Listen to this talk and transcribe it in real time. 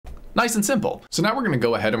Nice and simple. So now we're going to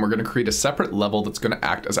go ahead and we're going to create a separate level that's going to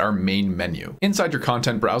act as our main menu. Inside your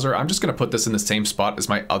content browser, I'm just going to put this in the same spot as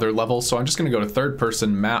my other level. So I'm just going to go to third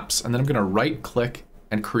person maps, and then I'm going to right click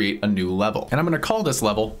and create a new level. And I'm going to call this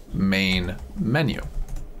level main menu.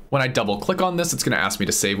 When I double click on this, it's going to ask me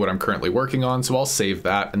to save what I'm currently working on. So I'll save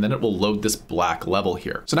that, and then it will load this black level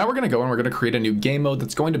here. So now we're going to go and we're going to create a new game mode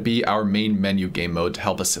that's going to be our main menu game mode to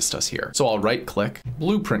help assist us here. So I'll right click,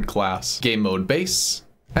 blueprint class, game mode base,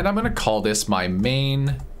 and I'm going to call this my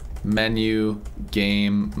main menu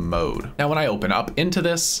game mode. Now, when I open up into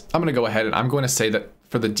this, I'm going to go ahead and I'm going to say that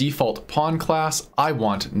for the default pawn class, I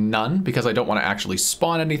want none because I don't want to actually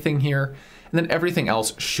spawn anything here. And then everything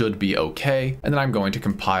else should be okay. And then I'm going to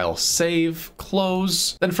compile, save,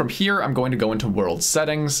 close. Then from here, I'm going to go into world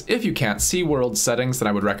settings. If you can't see world settings, then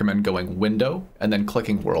I would recommend going window and then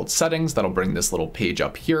clicking world settings. That'll bring this little page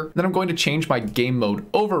up here. Then I'm going to change my game mode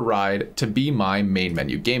override to be my main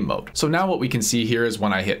menu game mode. So now what we can see here is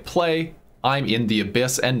when I hit play, I'm in the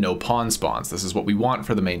abyss and no pawn spawns. This is what we want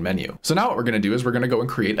for the main menu. So now what we're going to do is we're going to go and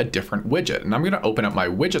create a different widget. And I'm going to open up my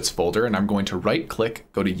widgets folder, and I'm going to right click,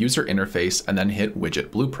 go to user interface, and then hit widget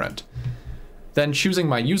blueprint. Then choosing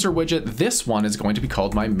my user widget, this one is going to be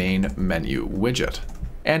called my main menu widget.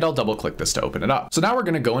 And I'll double click this to open it up. So now we're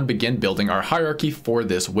going to go and begin building our hierarchy for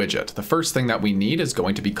this widget. The first thing that we need is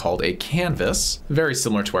going to be called a canvas. Very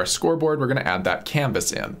similar to our scoreboard, we're going to add that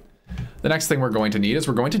canvas in. The next thing we're going to need is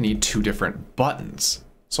we're going to need two different buttons.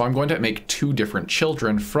 So I'm going to make two different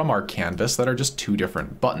children from our canvas that are just two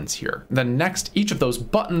different buttons here. Then next, each of those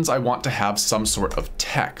buttons I want to have some sort of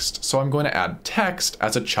text. So I'm going to add text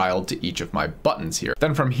as a child to each of my buttons here.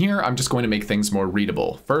 Then from here, I'm just going to make things more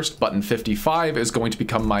readable. First, button 55 is going to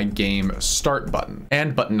become my game start button.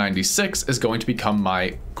 And button 96 is going to become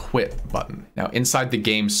my quit button. Now inside the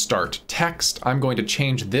game start text, I'm going to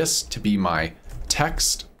change this to be my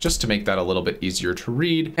text, just to make that a little bit easier to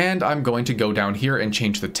read. And I'm going to go down here and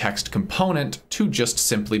change the text component to just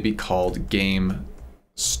simply be called game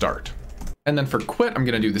start. And then for quit, I'm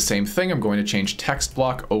going to do the same thing. I'm going to change text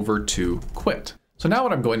block over to quit. So now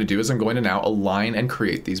what I'm going to do is I'm going to now align and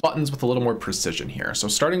create these buttons with a little more precision here. So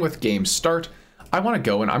starting with game start, I want to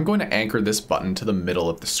go and I'm going to anchor this button to the middle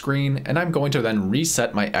of the screen, and I'm going to then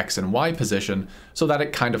reset my X and Y position so that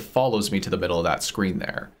it kind of follows me to the middle of that screen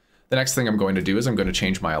there. The next thing I'm going to do is I'm going to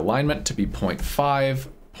change my alignment to be 0.5,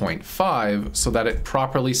 0.5, so that it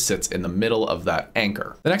properly sits in the middle of that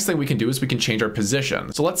anchor. The next thing we can do is we can change our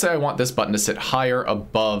position. So let's say I want this button to sit higher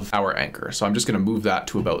above our anchor. So I'm just going to move that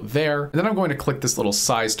to about there. And then I'm going to click this little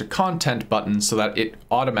size to content button so that it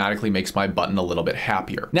automatically makes my button a little bit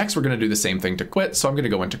happier. Next, we're going to do the same thing to quit. So I'm going to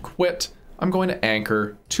go into quit. I'm going to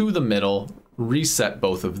anchor to the middle, reset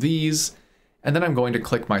both of these. And then I'm going to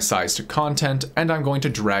click my size to content and I'm going to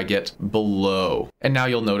drag it below. And now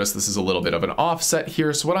you'll notice this is a little bit of an offset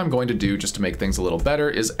here. So what I'm going to do just to make things a little better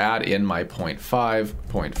is add in my 0.5,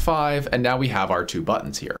 0.5, and now we have our two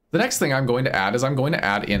buttons here. The next thing I'm going to add is I'm going to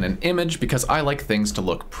add in an image because I like things to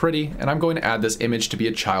look pretty, and I'm going to add this image to be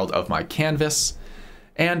a child of my canvas.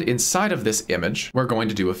 And inside of this image, we're going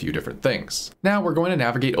to do a few different things. Now we're going to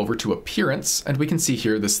navigate over to appearance, and we can see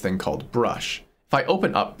here this thing called brush. If I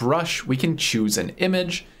open up brush, we can choose an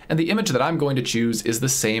image, and the image that I'm going to choose is the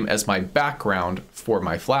same as my background for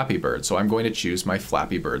my Flappy Bird. So I'm going to choose my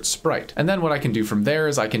Flappy Bird sprite. And then what I can do from there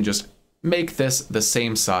is I can just make this the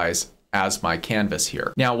same size as my canvas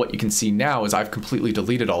here. Now what you can see now is I've completely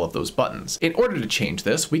deleted all of those buttons. In order to change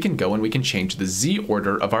this, we can go and we can change the Z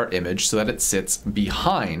order of our image so that it sits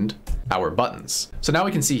behind our buttons. So now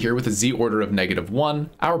we can see here with a Z order of -1,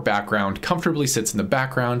 our background comfortably sits in the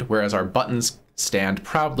background, whereas our buttons stand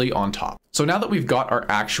proudly on top. So now that we've got our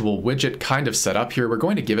actual widget kind of set up here, we're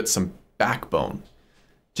going to give it some backbone.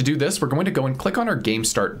 To do this, we're going to go and click on our game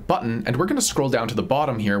start button, and we're going to scroll down to the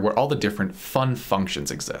bottom here where all the different fun functions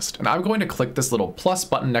exist. And I'm going to click this little plus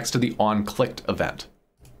button next to the on clicked event.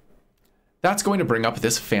 That's going to bring up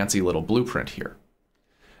this fancy little blueprint here.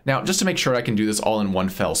 Now, just to make sure I can do this all in one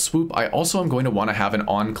fell swoop, I also am going to want to have an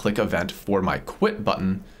on click event for my quit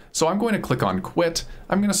button. So I'm going to click on quit,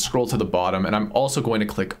 I'm going to scroll to the bottom, and I'm also going to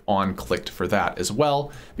click on clicked for that as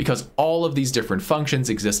well, because all of these different functions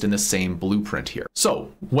exist in the same blueprint here.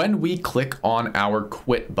 So when we click on our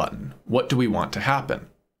quit button, what do we want to happen?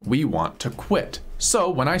 We want to quit. So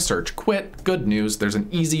when I search quit, good news, there's an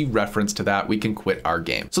easy reference to that. We can quit our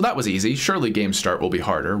game. So that was easy. Surely game start will be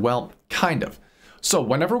harder. Well, kind of. So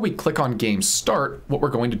whenever we click on game start, what we're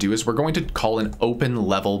going to do is we're going to call an open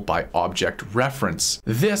level by object reference.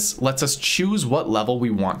 This lets us choose what level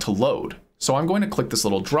we want to load. So I'm going to click this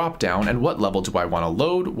little drop down, and what level do I want to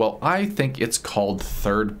load? Well, I think it's called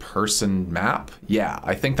third person map. Yeah,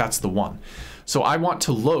 I think that's the one. So I want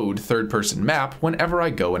to load third person map whenever I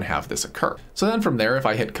go and have this occur. So then from there, if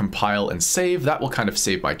I hit compile and save, that will kind of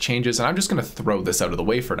save my changes, and I'm just going to throw this out of the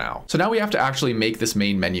way for now. So now we have to actually make this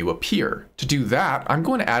main menu appear. To do that, I'm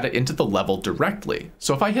going to add it into the level directly.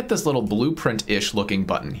 So if I hit this little blueprint-ish looking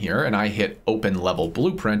button here and I hit open level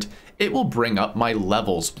blueprint, it will bring up my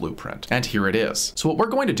levels blueprint. And here it is. So what we're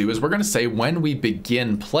going to do is we're going to say when we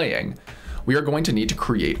begin playing, we are going to need to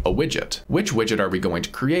create a widget. Which widget are we going to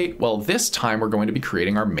create? Well, this time we're going to be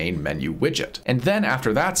creating our main menu widget. And then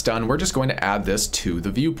after that's done, we're just going to add this to the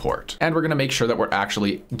viewport. And we're going to make sure that we're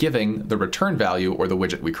actually giving the return value or the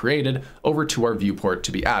widget we created over to our viewport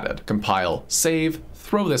to be added. Compile, save,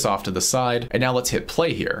 throw this off to the side, and now let's hit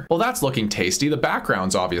play here. Well, that's looking tasty. The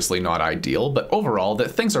background's obviously not ideal, but overall that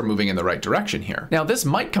things are moving in the right direction here. Now this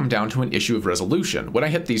might come down to an issue of resolution. When I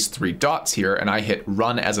hit these 3 dots here and I hit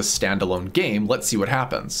run as a standalone game, let's see what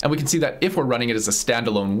happens. And we can see that if we're running it as a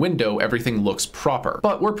standalone window, everything looks proper.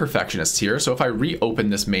 But we're perfectionists here, so if I reopen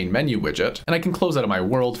this main menu widget, and I can close out of my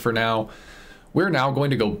world for now, we're now going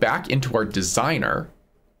to go back into our designer,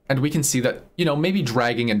 and we can see that, maybe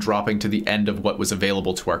dragging and dropping to the end of what was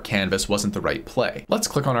available to our canvas wasn't the right play. Let's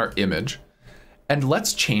click on our image and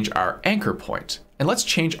let's change our anchor point. And let's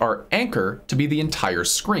change our anchor to be the entire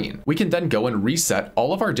screen. We can then go and reset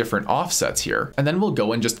all of our different offsets here, and then we'll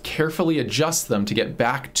go and just carefully adjust them to get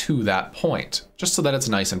back to that point, just so that it's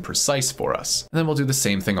nice and precise for us. And then we'll do the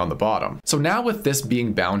same thing on the bottom. So now with this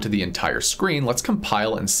being bound to the entire screen, let's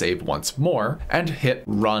compile and save once more and hit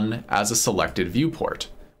run as a selected viewport.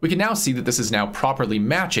 We can now see that this is now properly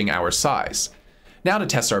matching our size. Now to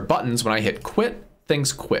test our buttons, when I hit quit,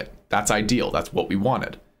 things quit. That's ideal, that's what we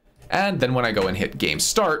wanted. And then when I go and hit game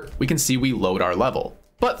start, we can see we load our level.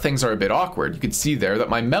 But things are a bit awkward. You can see there that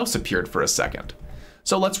my mouse appeared for a second.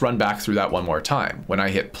 So let's run back through that one more time. When I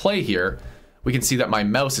hit play here, we can see that my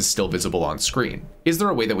mouse is still visible on screen. Is there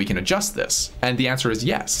a way that we can adjust this? And the answer is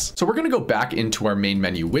yes. So we're gonna go back into our main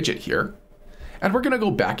menu widget here, and we're gonna go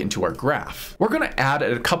back into our graph. We're gonna add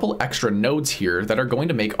a couple extra nodes here that are going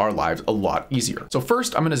to make our lives a lot easier. So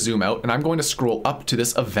first I'm gonna zoom out and I'm going to scroll up to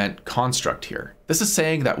this event construct here. This is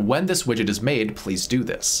saying that when this widget is made, please do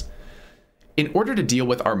this. In order to deal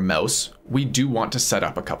with our mouse, we do want to set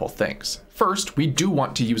up a couple things. First, we do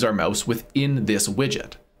want to use our mouse within this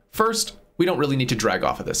widget. First, we don't really need to drag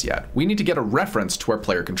off of this yet. We need to get a reference to our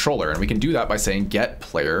player controller, and we can do that by saying get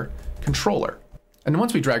player controller. And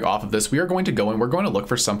once we drag off of this, we are going to go and we're going to look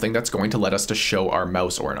for something that's going to let us to show our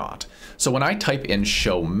mouse or not. So when I type in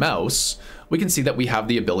show mouse, we can see that we have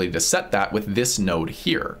the ability to set that with this node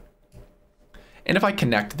here. And if I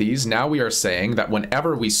connect these, now we are saying that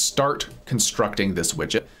whenever we start constructing this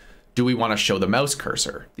widget, do we want to show the mouse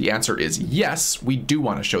cursor? The answer is yes, we do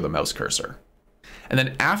want to show the mouse cursor. And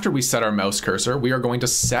then after we set our mouse cursor, we are going to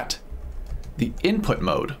set the input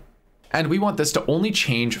mode. And we want this to only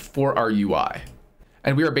change for our UI.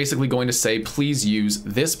 And we are basically going to say, please use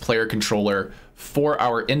this player controller for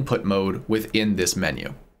our input mode within this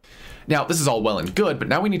menu. Now, this is all well and good, but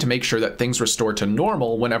now we need to make sure that things restore to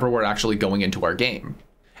normal whenever we're actually going into our game.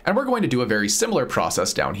 And we're going to do a very similar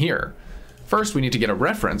process down here. First, we need to get a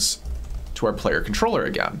reference to our player controller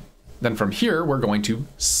again. Then from here, we're going to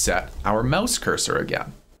set our mouse cursor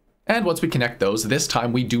again. And once we connect those, this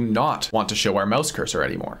time we do not want to show our mouse cursor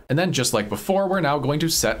anymore. And then just like before, we're now going to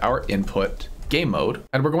set our input game mode,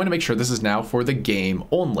 and we're going to make sure this is now for the game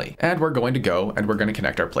only. And we're going to go and we're going to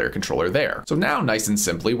connect our player controller there. So now, nice and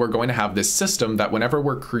simply, we're going to have this system that whenever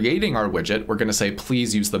we're creating our widget, we're going to say,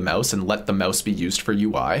 please use the mouse and let the mouse be used for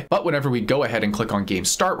UI. But whenever we go ahead and click on game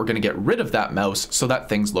start, we're going to get rid of that mouse so that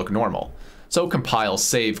things look normal. So compile,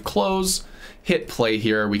 save, close, hit play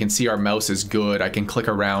here. We can see our mouse is good. I can click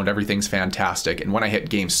around, everything's fantastic. And when I hit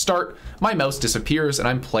game start, my mouse disappears and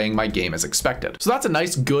I'm playing my game as expected. So that's a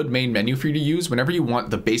nice, good main menu for you to use whenever you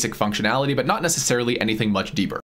want the basic functionality, but not necessarily anything much deeper.